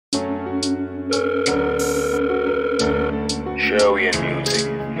Joey and music.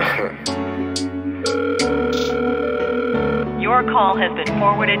 Your call has been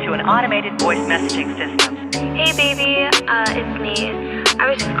forwarded to an automated voice messaging system. Hey baby, it's me. I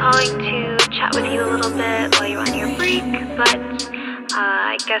was just calling to chat with you a little bit while you're on your break, but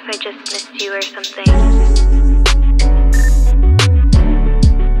I guess I just missed you or something.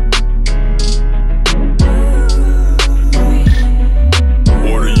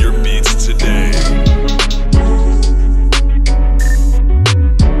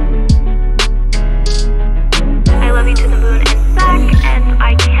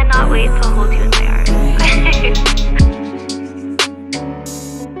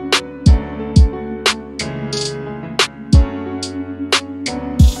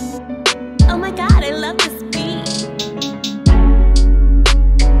 Oh my god, I love this beat.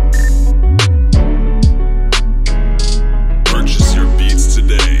 Purchase your beats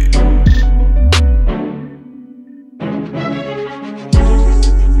today.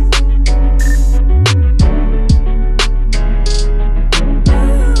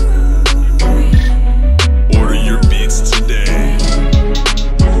 Order your beats today.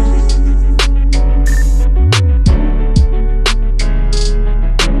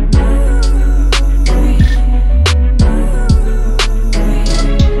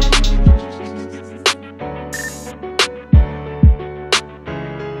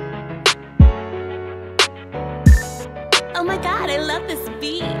 Oh my god, I love this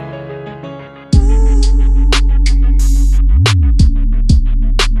beat.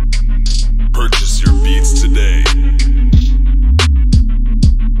 Purchase your beats today.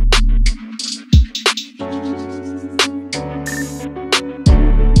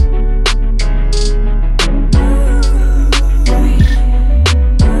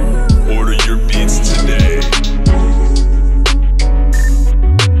 Order your beats today.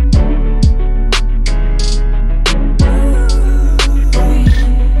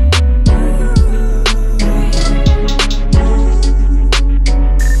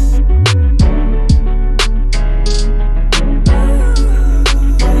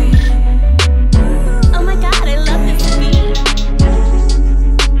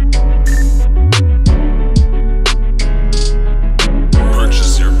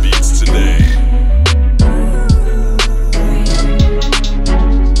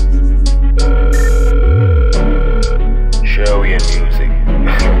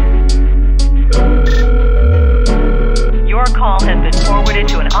 Your call has been forwarded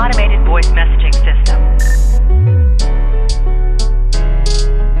to an automated voice messaging system.